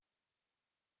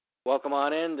Welcome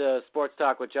on in to Sports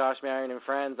Talk with Josh, Marion, and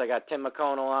friends. I got Tim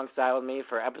McKone alongside with me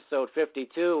for episode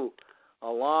 52, a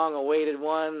long-awaited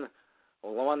one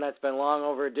that's been long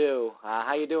overdue.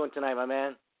 How you doing tonight, my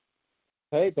man?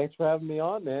 Hey, thanks for having me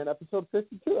on, man. Episode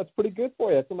 52, that's pretty good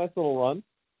for you. It's a nice little run.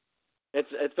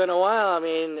 It's been a while. I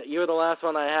mean, you were the last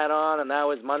one I had on, and that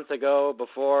was months ago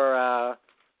before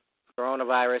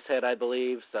coronavirus hit, I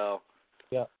believe. So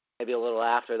Yeah. maybe a little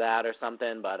after that or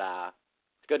something. But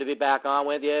it's good to be back on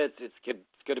with you. It's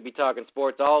good to be talking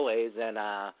sports always. And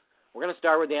we're going to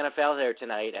start with the NFL here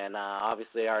tonight, and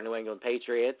obviously our New England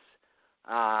Patriots.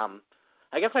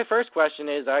 I guess my first question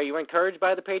is, are you encouraged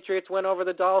by the Patriots win over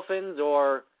the Dolphins,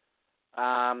 or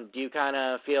do you kind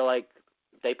of feel like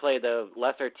they play the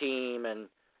lesser team and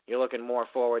you're looking more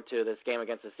forward to this game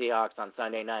against the Seahawks on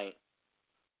Sunday night?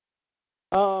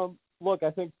 Look,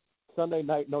 I think Sunday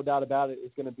night, no doubt about it,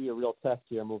 is going to be a real test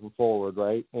here moving forward,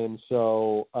 right? And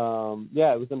so,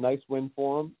 it was a nice win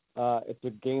for them. It's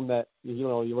a game that, you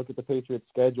look at the Patriots'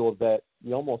 schedule that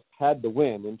you almost had to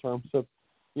win in terms of,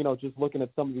 just looking at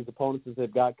some of these opponents that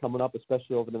they've got coming up,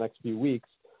 especially over the next few weeks.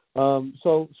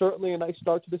 So certainly a nice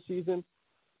start to the season.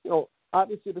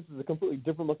 Obviously this is a completely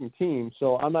different-looking team,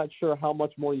 so I'm not sure how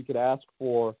much more you could ask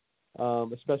for,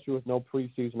 especially with no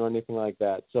preseason or anything like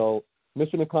that. So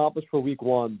mission accomplished for week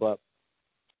one, but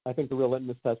I think the real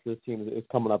litmus test for this team is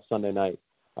coming up Sunday night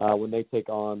when they take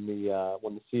on the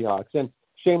Seahawks. And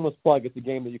shameless plug, it's a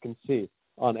game that you can see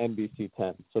on NBC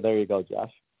 10. So there you go,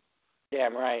 Josh.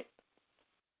 Damn right.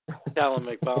 Tell him,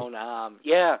 McKone. I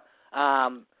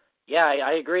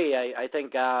agree. I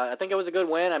think it was a good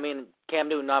win. I mean, Cam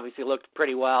Newton obviously looked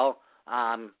pretty well.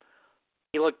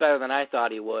 He looked better than I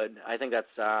thought he would. I think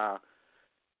that's I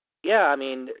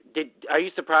mean, are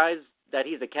you surprised that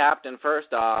he's a captain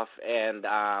first off, and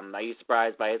are you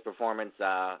surprised by his performance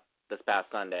this past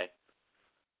Sunday?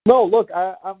 No, look,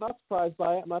 I'm not surprised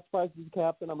by it. I'm not surprised he's a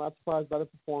captain. I'm not surprised by the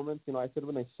performance. I said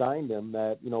when they signed him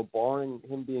that, barring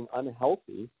him being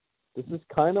unhealthy, this is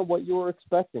kind of what you were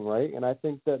expecting, right? And I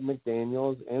think that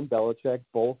McDaniels and Belichick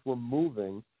both were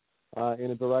moving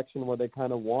in a direction where they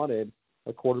kind of wanted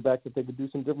a quarterback that they could do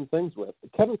some different things with.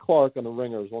 Kevin Clark on The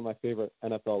Ringer is one of my favorite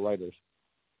NFL writers.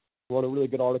 He wrote a really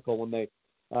good article when they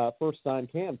first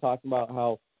signed Cam, talking about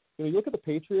how, you look at the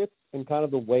Patriots and kind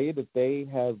of the way that they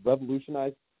have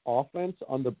revolutionized offense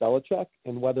under Belichick,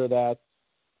 and whether that's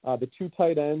the two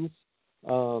tight ends,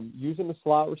 using the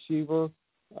slot receiver,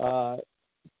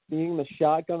 being the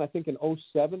shotgun. I think in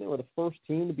 2007 they were the first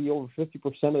team to be over 50%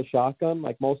 of the shotgun,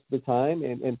 like most of the time,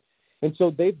 and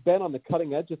so they've been on the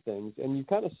cutting edge of things, and you've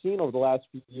kind of seen over the last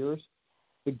few years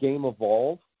the game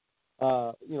evolve,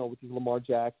 with these Lamar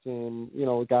Jackson,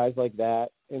 guys like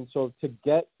that, and so to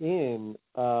get in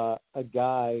a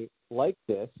guy like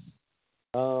this,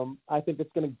 I think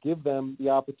it's going to give them the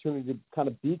opportunity to kind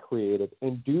of be creative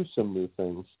and do some new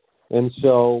things. And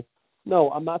so, no,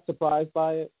 I'm not surprised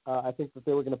by it. I think that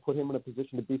they were going to put him in a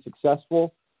position to be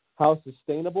successful. How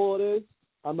sustainable it is,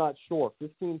 I'm not sure.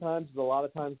 15 times is a lot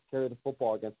of times to carry the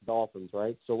football against the Dolphins,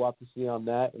 right? So we'll have to see on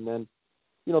that. And then,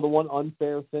 the one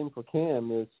unfair thing for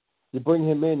Cam is you bring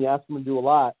him in, you ask him to do a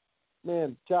lot.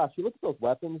 Man, Josh, you look at those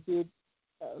weapons, dude,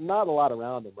 not a lot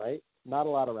around him, right? Not a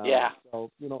lot around. Yeah. So,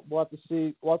 we'll have to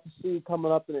see. We'll have to see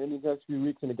coming up in the next few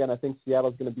weeks. And again, I think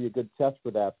Seattle's going to be a good test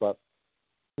for that. But,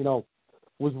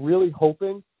 was really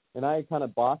hoping, and I kind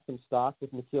of bought some stock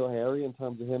with N'Keal Harry in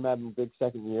terms of him having a big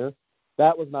second year.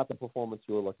 That was not the performance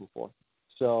you were looking for.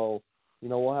 So,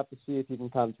 we'll have to see if you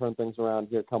can kind of turn things around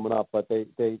here coming up. But they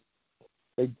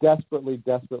desperately,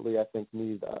 I think,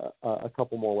 need a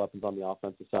couple more weapons on the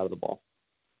offensive side of the ball.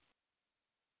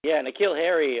 Yeah, N'Keal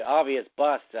Harry, obvious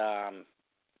bust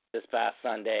this past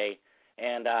Sunday.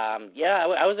 And, I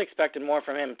was expecting more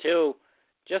from him, too,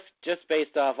 just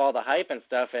based off all the hype and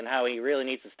stuff and how he really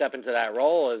needs to step into that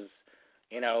role as,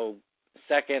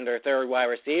 second or third wide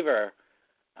receiver,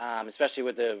 especially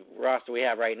with the roster we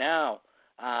have right now.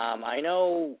 I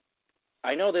know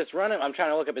this running – I'm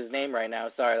trying to look up his name right now.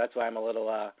 Sorry, that's why I'm a little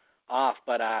off.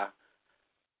 But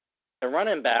the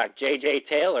running back, J.J.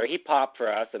 Taylor, he popped for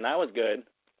us, and that was good.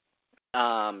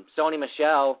 Sony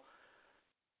Michel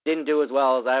didn't do as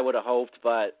well as I would have hoped,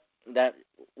 but that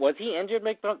was he injured,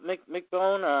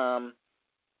 McBone?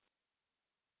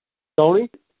 Sony?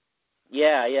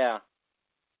 Yeah.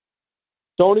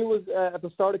 Sony was at the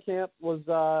start of camp was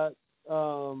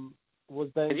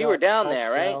banged. 'Cause you were down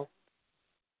there, right?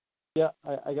 Yeah,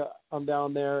 I'm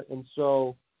down there, and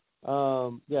so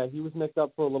he was nicked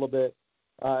up for a little bit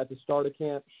at the start of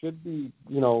camp. Should be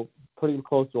pretty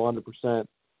close to 100%.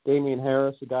 Damian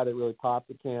Harris, the guy that really popped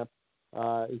at camp,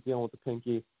 is dealing with the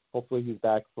pinky. Hopefully he's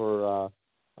back for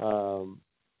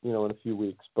in a few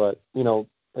weeks. But,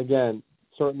 again,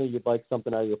 certainly you'd like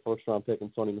something out of your first-round pick in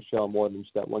Sony Michel more than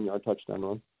just that 1-yard touchdown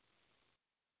run.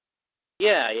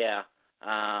 Yeah.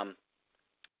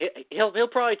 He'll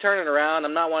probably turn it around.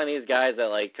 I'm not one of these guys that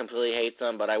like completely hates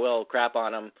him, but I will crap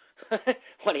on him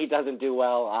when he doesn't do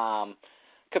well.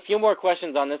 A few more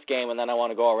questions on this game, and then I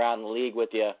want to go around the league with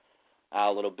you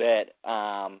a little bit.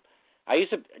 Are you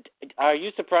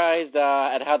surprised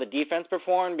at how the defense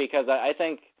performed? Because I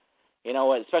think,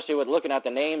 especially with looking at the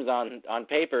names on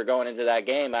paper going into that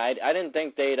game, I didn't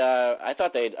think they'd. I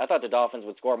thought the Dolphins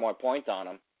would score more points on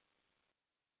them.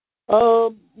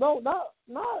 No, not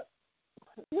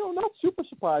super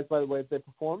surprised by the way that they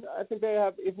performed. I think they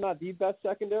have, if not the best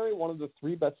secondary, one of the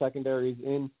 3 best secondaries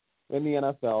in the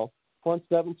NFL. Front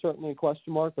seven certainly a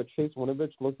question mark, but Chase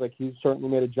Winovich looks like he's certainly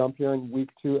made a jump here in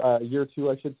year 2,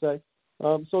 I should say.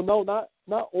 So no,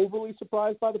 not overly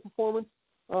surprised by the performance.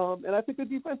 And I think the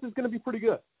defense is going to be pretty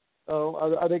good.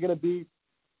 Are they going to be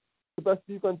the best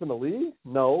defense in the league?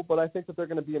 No, but I think that they're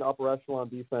going to be an upper echelon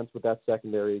defense with that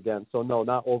secondary again. So no,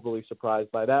 not overly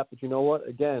surprised by that. But you know what?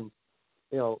 Again,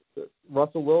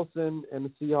 Russell Wilson and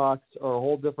the Seahawks are a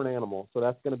whole different animal. So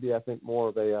that's going to be, I think, more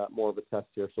of a test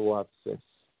here. So we'll have to see.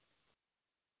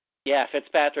 Yeah,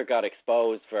 Fitzpatrick got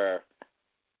exposed for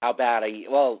how bad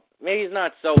maybe he's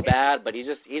not so bad, but he's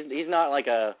not like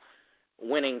a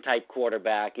winning type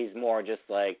quarterback. He's more just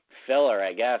like filler,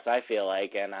 I guess, I feel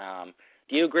like. And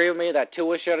do you agree with me that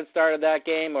Tua should have started that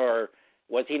game, or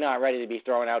was he not ready to be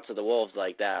thrown out to the Wolves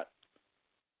like that?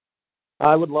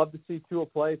 I would love to see Tua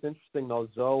play. It's interesting, though.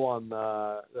 Zoe on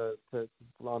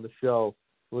the show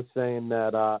was saying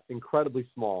that incredibly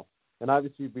small. And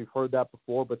obviously we've heard that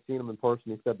before, but seeing him in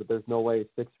person, he said that there's no way he's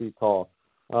 6 feet tall.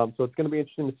 So it's going to be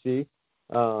interesting to see,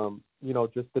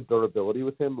 just the durability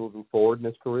with him moving forward in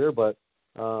his career. But,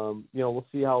 we'll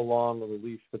see how long of a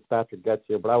leash Fitzpatrick gets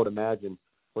here. But I would imagine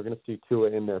we're going to see Tua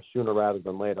in there sooner rather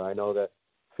than later. I know that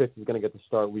Fitz is going to get to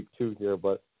start week 2 here,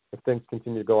 but if things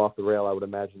continue to go off the rail, I would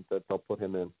imagine that they'll put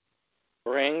him in.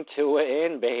 Bring Tua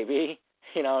in, baby.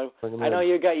 I know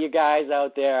you got you guys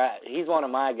out there. He's one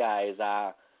of my guys.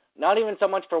 Not even so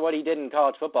much for what he did in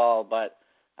college football, but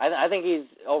I think he's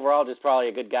overall just probably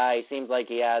a good guy. He seems like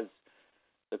he has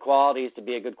the qualities to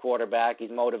be a good quarterback. He's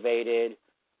motivated.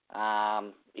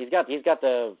 He's got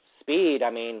the speed.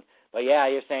 But yeah,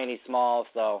 you're saying he's small,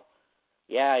 so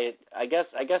yeah, I guess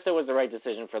it was the right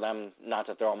decision for them not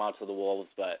to throw him out to the Wolves.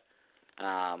 But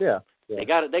yeah. they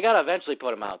got to eventually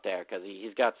put him out there because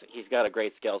he's got a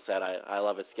great skill set. I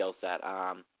love his skill set.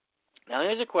 Now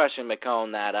here's a question,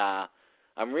 McKone, that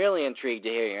I'm really intrigued to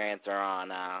hear your answer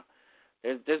on.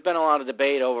 There's been a lot of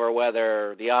debate over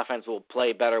whether the offense will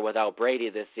play better without Brady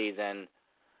this season.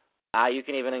 You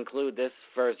can even include this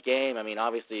first game.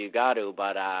 Obviously you got to,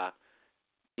 but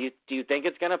do you think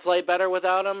it's going to play better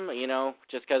without him?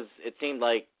 Just because it seemed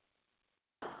like.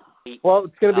 Well,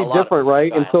 it's going to be different,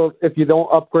 right? And so if you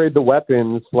don't upgrade the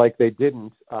weapons like they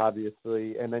didn't,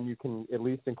 obviously, and then you can at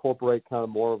least incorporate kind of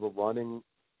more of a running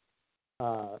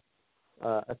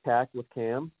attack with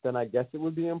Cam, then I guess it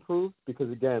would be improved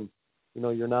because, again,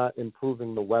 you're not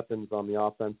improving the weapons on the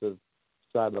offensive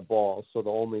side of the ball. So the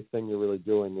only thing you're really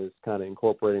doing is kind of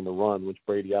incorporating the run, which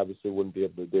Brady obviously wouldn't be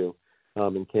able to do,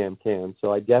 and Cam can.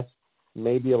 So I guess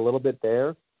maybe a little bit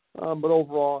there. But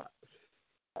overall,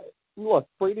 look,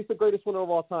 Brady's the greatest winner of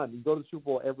all time. You go to the Super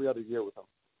Bowl every other year with him.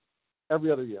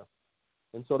 Every other year.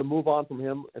 And so to move on from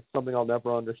him, it's something I'll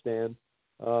never understand.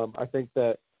 I think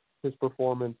that his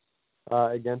performance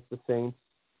against the Saints,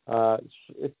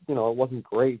 it wasn't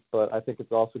great, but I think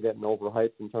it's also getting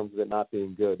overhyped in terms of it not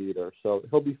being good either. So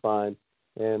he'll be fine,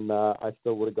 and I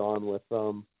still would have gone with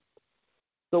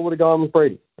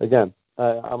Brady again.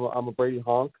 I'm a Brady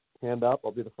honk, hand up.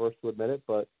 I'll be the first to admit it,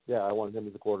 but yeah, I wanted him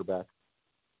as a quarterback.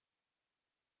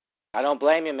 I don't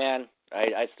blame you, man.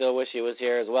 I still wish he was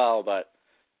here as well, but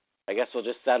I guess we'll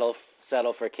just settle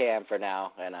for Cam for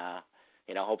now, and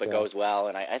hope it goes well,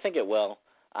 and I think it will.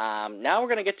 Now we're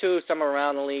going to get to some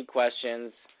around the league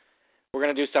questions. We're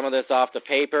going to do some of this off the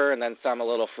paper and then some a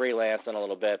little freelance in a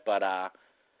little bit. But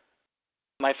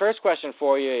my first question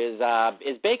for you is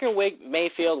Baker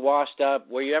Mayfield washed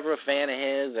up? Were you ever a fan of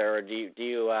his, or do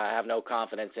you have no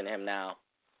confidence in him now?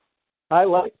 I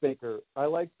like Baker,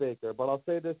 but I'll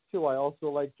say this too. I also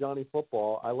like Johnny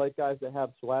Football. I like guys that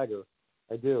have swagger.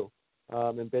 I do.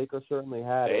 And Baker certainly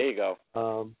had it. There you go.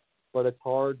 But it's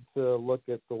hard to look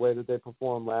at the way that they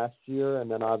performed last year, and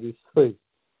then obviously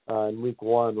in week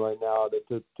 1 right now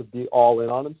to be all in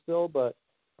on him still. But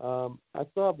I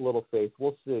still have a little faith.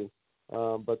 We'll see.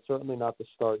 But certainly not the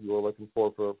start you were looking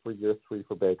for year 3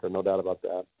 for Baker, no doubt about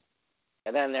that.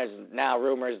 And then there's now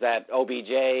rumors that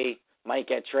OBJ might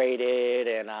get traded,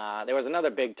 and there was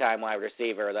another big-time wide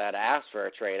receiver that asked for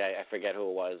a trade. I forget who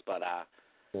it was, but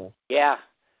yeah,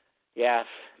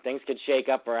 things could shake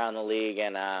up around the league.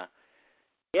 And,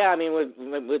 yeah, I mean,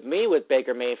 with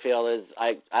Baker Mayfield,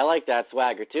 I like that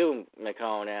swagger too,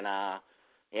 McKone, and,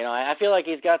 I feel like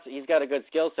he's got a good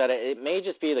skill set. It may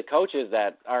just be the coaches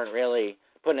that aren't really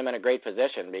putting him in a great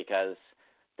position, because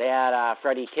they had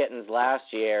Freddie Kittens last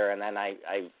year, and then I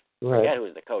forget who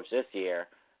was the coach this year,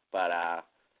 but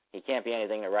he can't be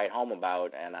anything to write home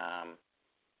about. And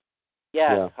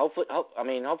hopefully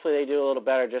they do a little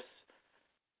better.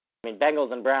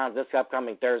 Bengals and Browns this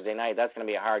upcoming Thursday night. That's going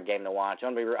to be a hard game to watch.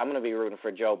 I'm going to be rooting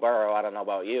for Joe Burrow. I don't know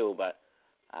about you, but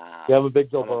I'm a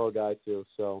big Joe Burrow guy too.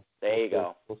 So there you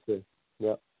go. We'll see.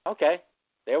 Yep. Okay,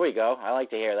 there we go. I like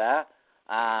to hear that.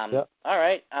 All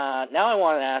right. Now I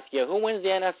want to ask you, who wins the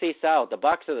NFC South, the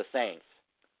Bucs or the Saints?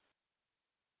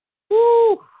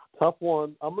 Woo! Tough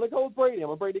one. I'm going to go with Brady.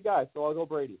 I'm a Brady guy, so I'll go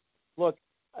Brady. Look,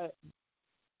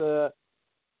 the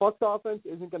Bucs offense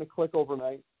isn't going to click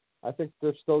overnight. I think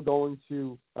they're still going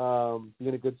to be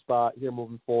in a good spot here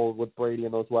moving forward with Brady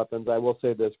and those weapons. I will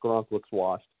say this, Gronk looks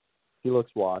washed. He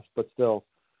looks washed, but still.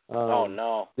 Oh,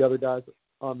 no. The other guys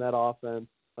on that offense,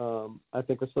 I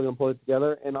think are still going to put it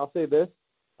together. And I'll say this,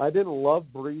 I didn't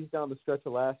love Breeze down the stretch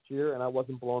of last year, and I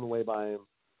wasn't blown away by him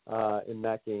in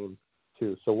that game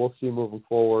too. So we'll see moving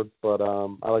forward, but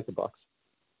I like the Bucs.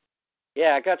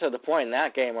 Yeah, I got to the point in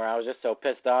that game where I was just so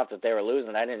pissed off that they were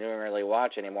losing. I didn't even really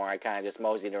watch anymore. I kind of just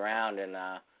moseyed around, and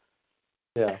I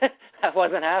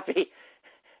wasn't happy.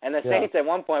 And the Saints at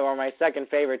one point were my second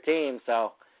favorite team,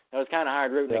 so it was kind of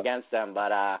hard rooting against them.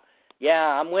 But,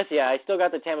 I'm with you. I still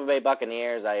got the Tampa Bay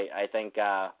Buccaneers. I think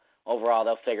overall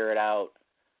they'll figure it out.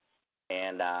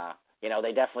 And,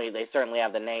 they certainly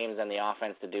have the names and the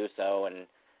offense to do so. And,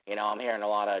 I'm hearing a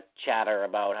lot of chatter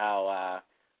about how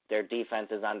their defense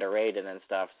is underrated and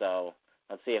stuff. So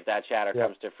let's see if that chatter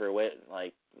comes to fruition.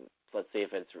 Like, let's see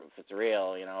if it's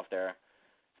real. If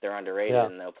they're underrated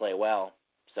and they'll play well.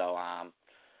 So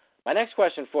my next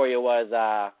question for you was,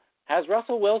 has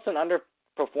Russell Wilson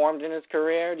underperformed in his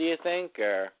career, do you think?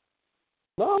 Or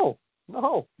No.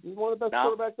 He's one of the best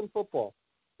quarterbacks in football.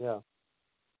 Yeah.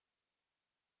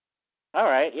 All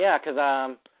right. Yeah, because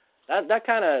that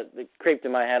kind of creeped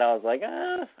in my head. I was like,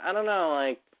 I don't know.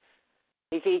 Like,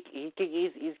 he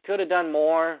could have done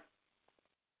more.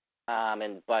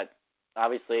 But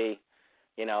obviously,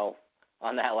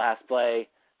 on that last play,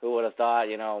 who would have thought?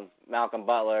 Malcolm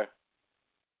Butler.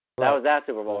 That was that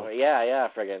Super Bowl. Yeah,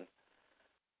 friggin'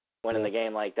 winning the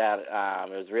game like that.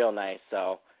 It was real nice.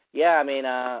 So yeah,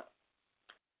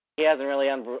 he hasn't really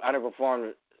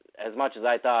underperformed as much as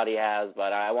I thought he has,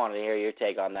 but I wanted to hear your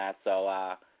take on that.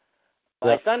 So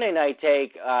my Sunday night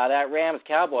take, that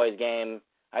Rams-Cowboys game,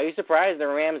 are you surprised the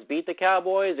Rams beat the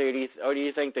Cowboys, or do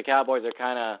you think the Cowboys are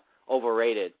kind of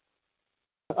overrated?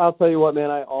 I'll tell you what, man,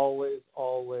 I always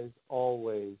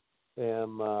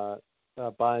am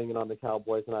buying it on the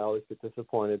Cowboys, and I always get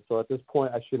disappointed. So at this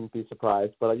point, I shouldn't be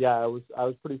surprised. But I was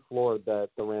pretty floored that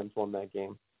the Rams won that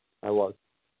game. I was.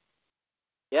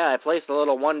 Yeah, I placed a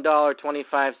little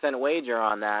 $1.25 wager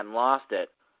on that and lost it.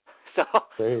 So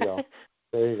there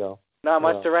you go. Not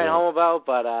much to write home about,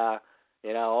 but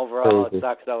overall it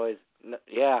sucks always.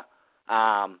 Yeah.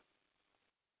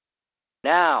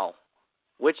 Now,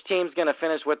 which team's going to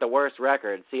finish with the worst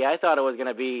record? See, I thought it was going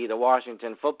to be the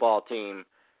Washington football team,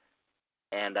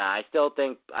 and I still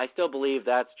believe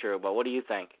that's true. But what do you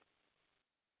think?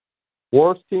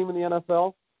 Worst team in the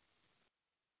NFL?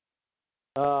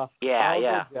 I'll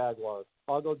go Jaguars.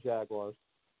 I'll go Jaguars.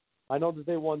 I know that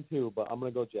they won too, but I'm going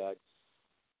to go Jags.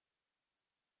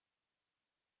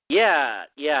 Yeah,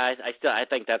 I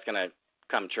think that's going to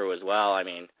come true as well.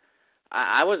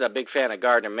 I was a big fan of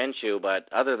Gardner Minshew, but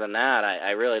other than that,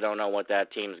 I really don't know what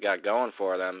that team's got going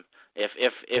for them.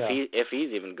 If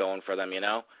he's even going for them,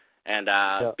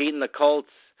 And beating the Colts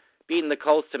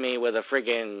to me with a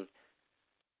friggin'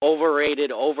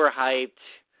 overrated, overhyped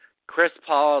Chris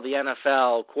Paul, the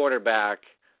NFL quarterback,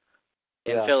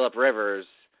 in Phillip Rivers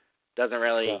doesn't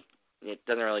really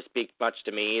speak much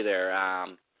to me either.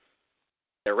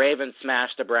 The Ravens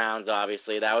smashed the Browns,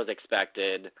 obviously. That was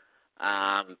expected.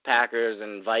 Packers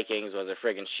and Vikings was a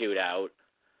friggin' shootout.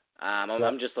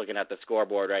 I'm just looking at the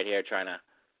scoreboard right here trying to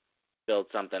build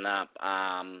something up.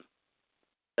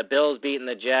 The Bills beating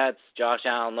the Jets. Josh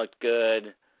Allen looked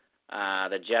good.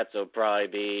 The Jets will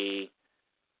probably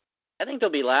I think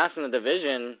they'll be last in the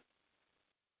division.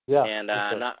 Yeah. And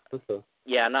not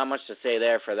much to say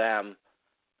there for them.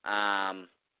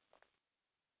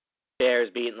 Bears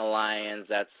beating the Lions.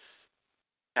 That's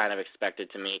kind of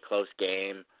expected to me. Close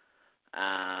game.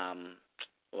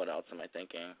 What else am I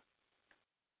thinking?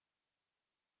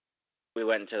 We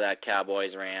went into that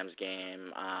Cowboys-Rams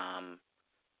game.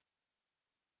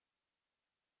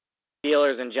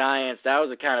 Steelers and Giants, that was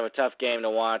a kind of a tough game to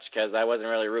watch because I wasn't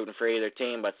really rooting for either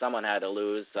team, but someone had to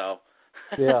lose, so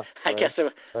Yeah, I guess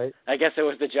it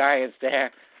was the Giants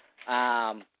there.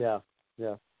 Yeah.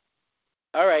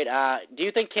 All right. Do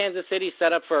you think Kansas City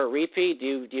set up for a repeat?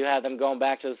 Do you have them going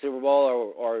back to the Super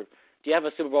Bowl, or do you have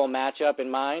a Super Bowl matchup in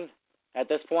mind at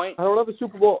this point? I don't have a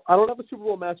Super Bowl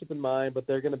matchup in mind, but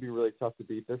they're going to be really tough to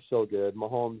beat. They're so good.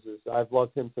 Mahomes is. I've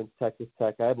loved him since Texas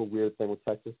Tech. I have a weird thing with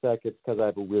Texas Tech. It's because I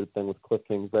have a weird thing with Cliff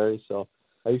Kingsbury. So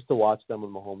I used to watch them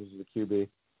when Mahomes was a QB,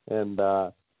 and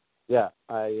I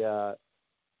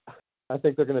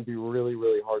think they're going to be really,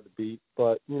 really hard to beat.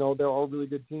 But they're all really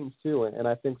good teams too, and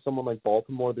I think someone like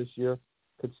Baltimore this year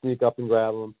could sneak up and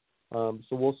grab them.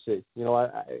 So we'll see.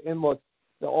 And look.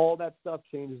 All that stuff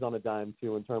changes on a dime,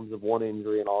 too, in terms of one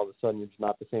injury, and all of a sudden it's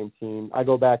not the same team. I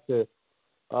go back to,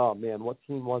 what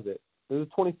team was it? It was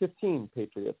 2015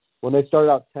 Patriots, when they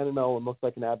started out 10-0 and looked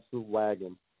like an absolute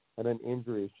wagon, and then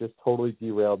injuries just totally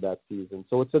derailed that season.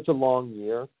 So it's such a long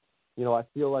year. I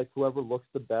feel like whoever looks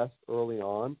the best early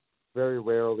on very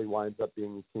rarely winds up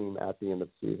being the team at the end of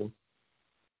the season.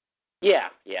 Yeah,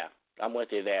 I'm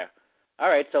with you there. All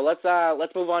right, so let's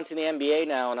move on to the NBA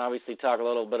now, and obviously talk a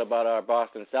little bit about our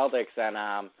Boston Celtics and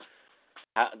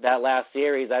that last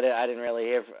series. I didn't really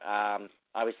hear.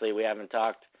 Obviously, we haven't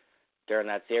talked during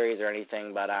that series or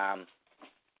anything, but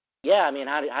yeah. I mean,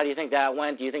 how do you think that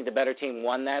went? Do you think the better team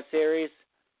won that series?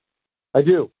 I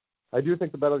do. I do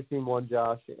think the better team won,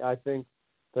 Josh. I think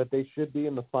that they should be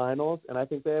in the finals, and I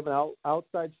think they have an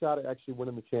outside shot at actually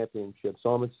winning the championship.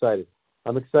 So I'm excited.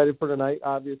 I'm excited for tonight,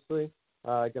 obviously.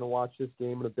 Going to watch this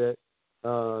game in a bit,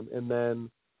 and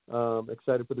then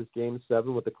excited for this Game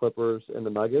 7 with the Clippers and the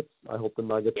Nuggets. I hope the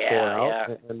Nuggets pull out,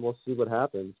 and we'll see what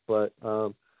happens. But,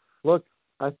 look,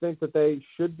 I think that they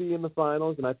should be in the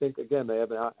finals, and I think, again, they have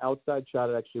an outside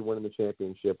shot at actually winning the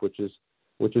championship, which is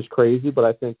crazy, but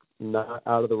I think not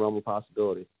out of the realm of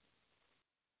possibility.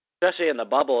 Especially in the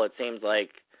bubble, it seems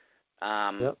like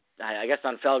I guess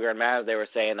on Felger and Mavs they were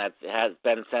saying that it hasn't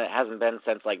been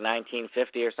since like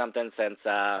 1950 or something, since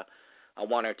a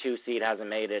 1 or 2 seed hasn't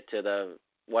made it to the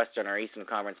Western or Eastern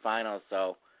Conference Finals.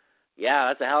 So, yeah,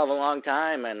 that's a hell of a long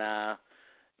time, and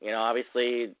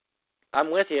obviously, I'm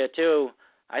with you too.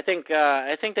 I think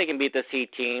they can beat this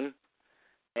Heat team,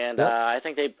 and I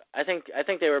think they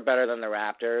were better than the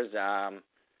Raptors.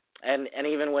 And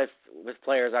even with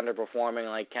players underperforming,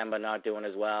 like Kemba not doing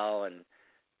as well, and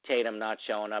Tatum not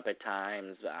showing up at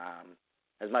times,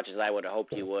 as much as I would have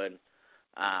hoped he would.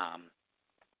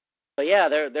 But yeah,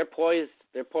 they're poised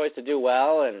to do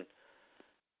well, and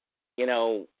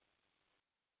the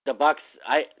Bucks.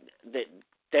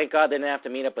 Thank God they didn't have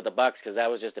to meet up with the Bucks, because that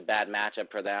was just a bad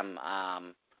matchup for them.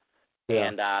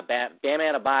 And Bam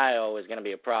Adebayo is going to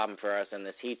be a problem for us in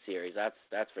this Heat series. That's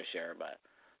for sure. But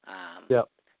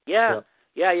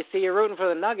yeah, you see, you're rooting for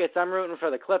the Nuggets. I'm rooting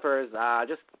for the Clippers.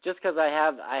 Just because I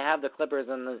have the Clippers,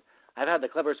 and I've had the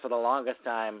Clippers for the longest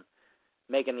time,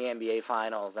 making the NBA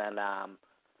Finals, and I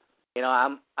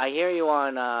hear you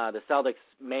on the Celtics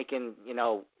winning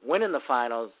the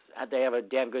finals. They have a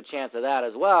damn good chance of that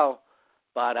as well.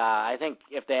 But I think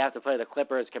if they have to play the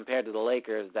Clippers compared to the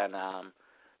Lakers, then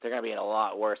they're going to be in a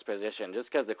lot worse position,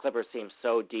 just because the Clippers seem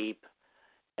so deep.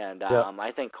 And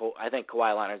I think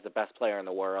Kawhi Leonard is the best player in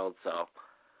the world. So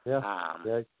you're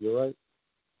right.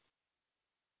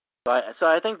 So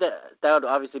I think that would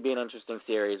obviously be an interesting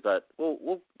series, but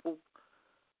we'll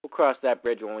cross that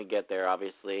bridge when we get there,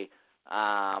 obviously.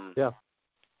 So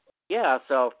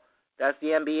that's the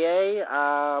NBA.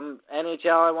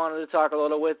 NHL, I wanted to talk a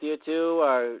little with you too.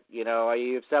 Are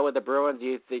you upset with the Bruins? Do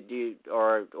you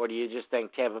just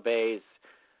think Tampa Bay's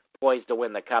poised to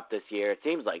win the Cup this year? It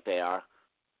seems like they are.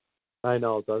 I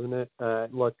know, doesn't it?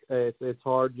 Look, it's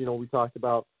hard. We talked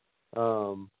about,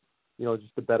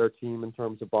 just the better team in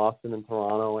terms of Boston and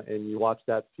Toronto, and you watch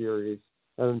that series,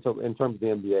 in terms of the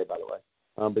NBA, by the way.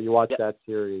 But you watch that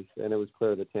series, and it was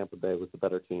clear that Tampa Bay was the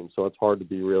better team. So it's hard to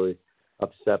be really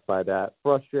upset by that.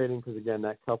 Frustrating because, again,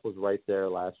 that cup was right there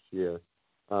last year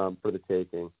for the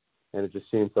taking, and it just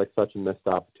seems like such a missed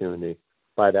opportunity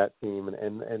by that team.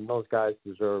 And those guys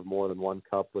deserve more than one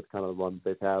cup with kind of the run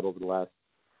they've had over the last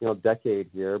decade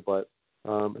here. But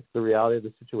it's the reality of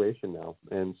the situation now.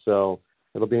 And so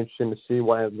it'll be interesting to see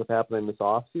what ends up happening this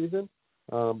off season.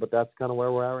 But that's kind of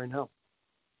where we're at right now.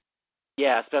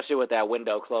 Yeah, especially with that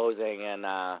window closing, and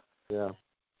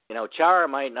Chara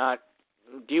might not.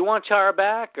 Do you want Chara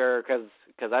back, or because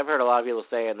Because I've heard a lot of people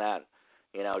saying that,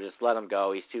 just let him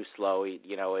go. He's too slow.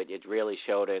 It really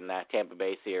showed in that Tampa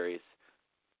Bay series.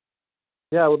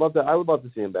 Yeah, I would love to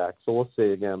see him back. So we'll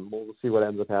see again. We'll see what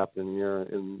ends up happening here,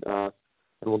 and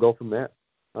we'll go from there.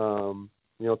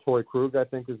 Torrey Krug, I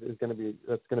think, is going to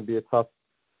be a tough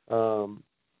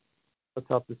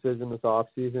decision this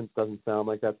offseason. It doesn't sound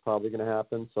like that's probably going to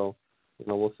happen. So,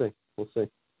 we'll see.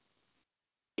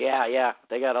 Yeah,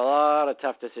 they got a lot of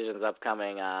tough decisions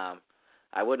upcoming.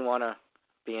 I wouldn't want to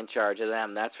be in charge of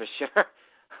them, that's for sure.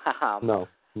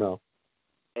 No.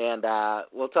 And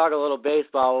we'll talk a little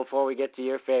baseball before we get to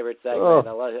your favorite segment.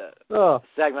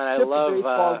 Segment I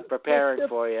love preparing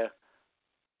for you.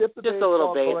 Just a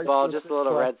little baseball, just a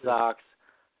little Red Sox.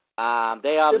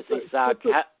 They obviously suck.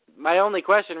 My only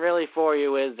question really for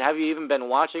you is, have you even been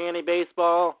watching any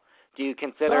baseball? Do you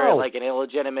consider it like an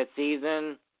illegitimate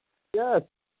season? Yes,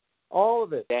 all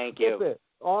of it. Thank you. It.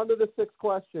 On to the 6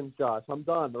 questions, Josh. I'm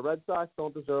done. The Red Sox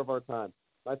don't deserve our time.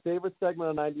 My favorite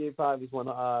segment on 98.5 is when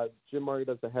Jim Murray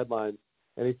does the headlines,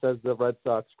 and he says the Red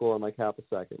Sox score in like half a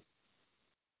second.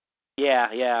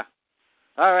 Yeah.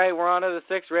 All right, we're on to the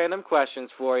 6 random questions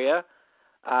for you.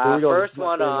 Here we go. First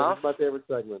one off. This is my favorite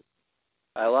segment.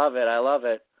 I love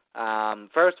it.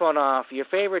 First one off, your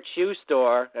favorite shoe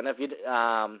store, and if you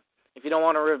don't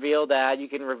want to reveal that, you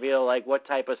can reveal like what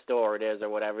type of store it is or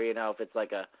whatever. If it's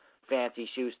like a fancy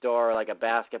shoe store or like a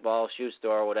basketball shoe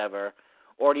store or whatever.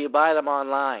 Or do you buy them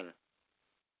online?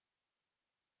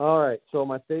 All right. So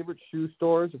my favorite shoe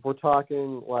stores, if we're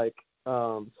talking like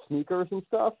sneakers and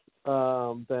stuff,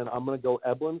 then I'm going to go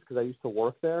Eblin's because I used to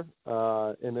work there.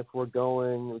 And if we're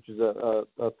going, which is a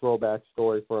throwback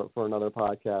story for another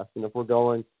podcast, and if we're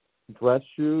going dress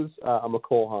shoes, I'm a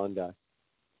Cole Haan guy.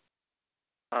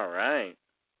 All right.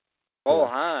 Cole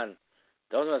Haan.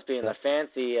 Those must be in the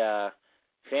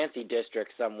fancy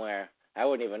district somewhere. I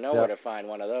wouldn't even know where to find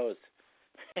one of those.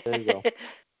 There you go.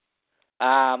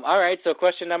 All right, so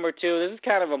question number 2. This is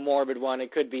kind of a morbid one.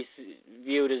 It could be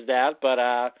viewed as that,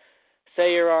 but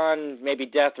say you're on maybe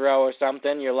death row or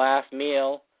something, your last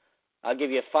meal. I'll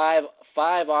give you five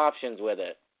options with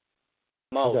it.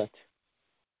 Most. Okay.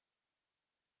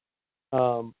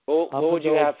 What would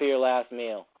you have for your last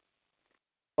meal?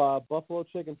 Buffalo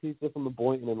chicken pizza from the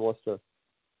Boynton in Worcester.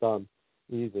 Done.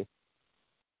 Easy.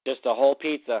 Just a whole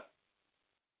pizza.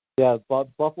 Yeah,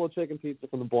 buffalo chicken pizza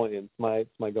from the Boynton.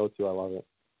 It's my go-to. I love it.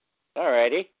 All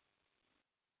righty.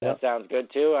 That sounds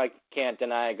good, too. I can't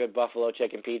deny a good buffalo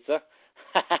chicken pizza.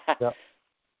 Yep.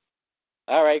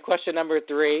 All right, question number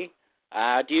 3.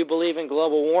 Do you believe in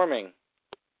global warming?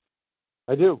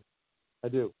 I do.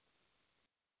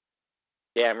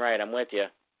 Damn right, I'm with you.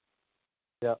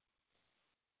 Yep.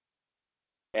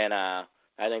 And I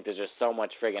think there's just so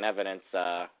much friggin' evidence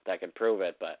that can prove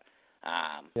it, but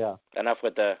enough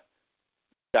with the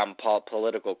dumb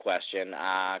political question.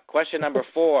 Question number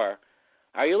 4.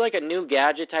 Are you like a new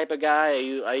gadget type of guy?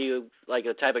 Are you like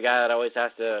the type of guy that always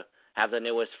has to have the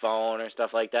newest phone or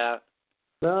stuff like that?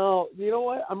 No, you know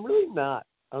what? I'm really not,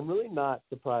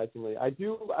 surprisingly. I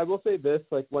will say this,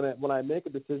 like when I make a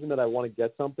decision that I want to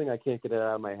get something, I can't get it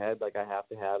out of my head. Like I have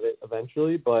to have it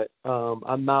eventually, but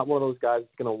I'm not one of those guys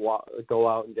that's going to go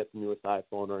out and get the newest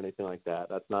iPhone or anything like that.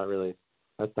 That's not really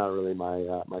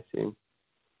my scene.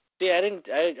 See, I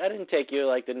didn't take you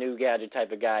like the new gadget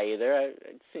type of guy either.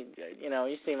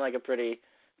 You seem like a pretty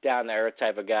down to earth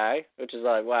type of guy, which is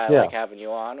like why I like having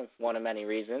you on. One of many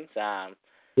reasons.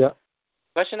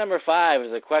 Question number 5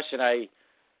 is a question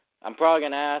I'm probably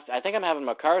going to ask. I think I'm having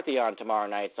McCarthy on tomorrow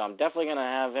night, so I'm definitely going to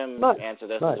have him answer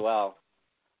this as well.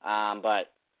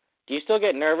 But do you still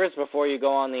get nervous before you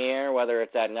go on the air, whether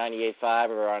it's at 98.5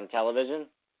 or on television?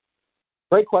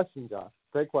 Great question, Josh.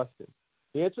 Great question.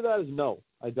 The answer to that is no,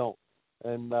 I don't.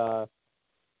 And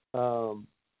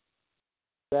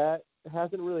that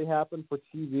hasn't really happened for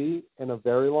TV in a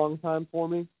very long time for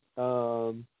me.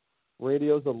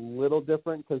 Radio's a little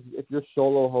different because if you're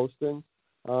solo hosting,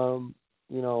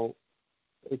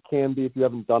 it can be if you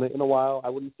haven't done it in a while. I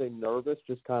wouldn't say nervous,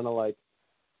 just kind of like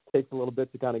takes a little bit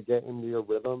to kind of get into your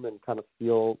rhythm and kind of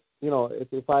feel,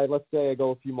 if let's say I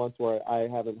go a few months where I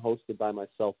haven't hosted by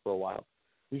myself for a while.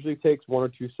 Usually takes 1 or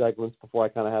 2 segments before I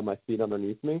kind of have my feet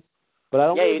underneath me. But I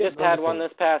don't. Yeah, you just had one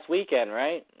this past weekend,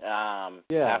 right?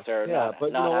 After not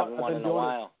having one in a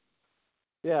while.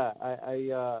 Yeah,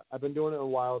 I've been doing it a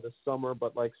while this summer,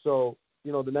 but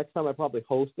the next time I'm probably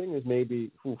hosting is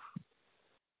maybe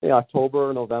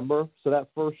October or November. So that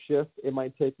first shift, it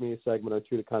might take me a segment or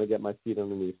 2 to kind of get my feet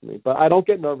underneath me. But I don't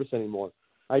get nervous anymore.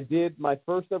 I did my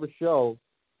first ever show.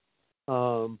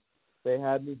 They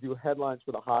had me do headlines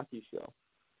for the hockey show.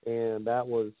 And that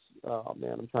was, oh,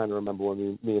 man, I'm trying to remember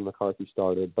when me and McCarthy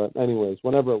started. But anyways,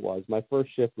 whenever it was, my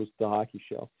first shift was the hockey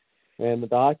show. And the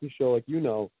hockey show, like you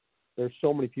know, there's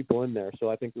so many people in there. So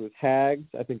I think it was Hags,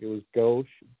 I think it was Gauche,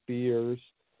 Beers,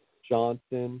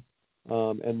 Johnson,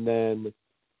 and then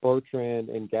Bertrand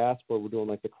and Gasper were doing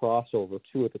like the crossover,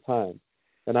 2 at the time.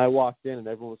 And I walked in and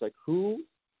everyone was like, who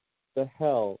the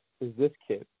hell is this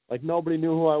kid? Like nobody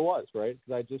knew who I was, right?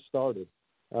 Because I just started.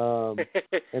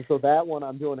 And so that one,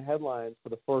 I'm doing headlines for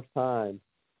the first time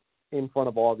in front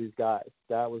of all these guys.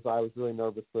 I was really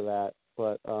nervous for that,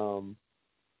 but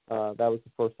that was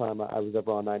the first time I was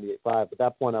ever on 98.5. At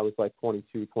that point, I was like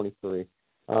 22, 23.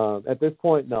 At this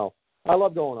point, no. I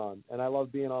love going on, and I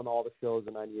love being on all the shows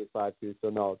in 98.5 too. So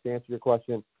no, to answer your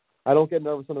question, I don't get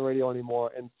nervous on the radio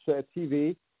anymore. And at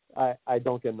TV, I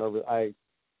don't get nervous. I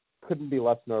couldn't be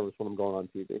less nervous when I'm going on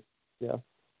TV. Yeah.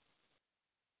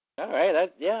 All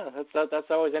right. That's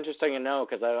always interesting to know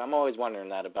because I'm always wondering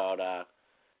that about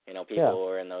people who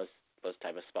are in those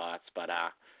type of spots. But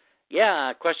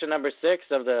question number 6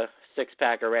 of the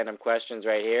 6-pack of random questions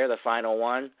right here, the final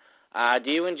one. Do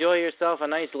you enjoy yourself a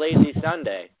nice lazy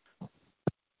Sunday?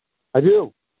 I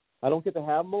do. I don't get to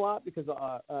have them a lot because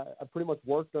I pretty much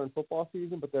work during football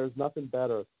season, but there's nothing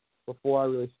better before I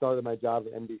really started my job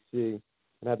at NBC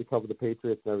and had to cover the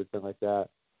Patriots and everything like that.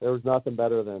 There was nothing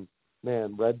better than,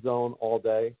 man, red zone all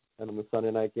day and then the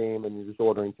Sunday night game and you're just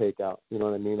ordering takeout. You know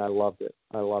what I mean? I loved it.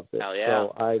 Hell yeah.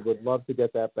 So I would love to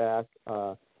get that back.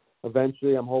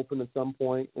 Eventually, I'm hoping at some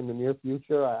point in the near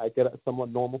future I get a somewhat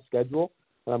normal schedule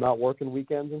and I'm not working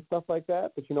weekends and stuff like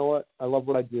that. But you know what? I love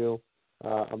what I do.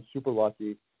 I'm super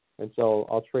lucky, and so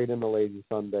I'll trade in the lazy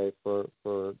Sunday for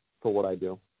what I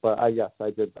do. But I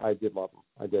did love them.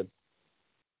 I did.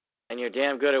 And you're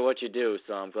damn good at what you do,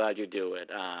 so I'm glad you do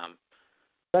it.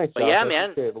 Thanks, but Josh. yeah,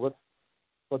 man.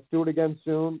 Let's do it again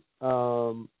soon.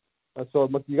 So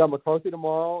you got McCarthy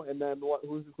tomorrow, and then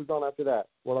who's on after that?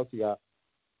 What else you got?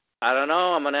 I don't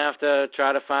know. I'm gonna have to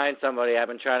try to find somebody. I've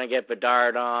been trying to get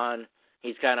Bedard on.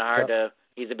 He's kind of hard to.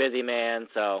 He's a busy man,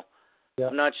 so.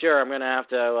 Yep. I'm not sure. I'm going to have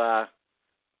to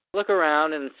look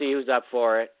around and see who's up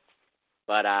for it.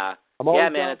 But,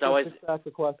 man, it's always... ask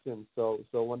a question. So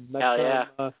when next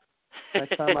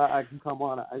time I can come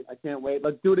on, I can't wait.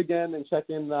 Let's do it again and check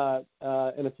in a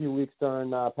few weeks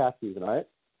during past season, all right?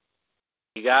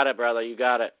 You got it, brother. You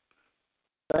got it.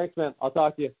 Thanks, man. I'll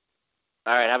talk to you.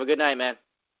 All right. Have a good night, man.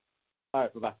 All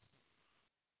right. Bye-bye.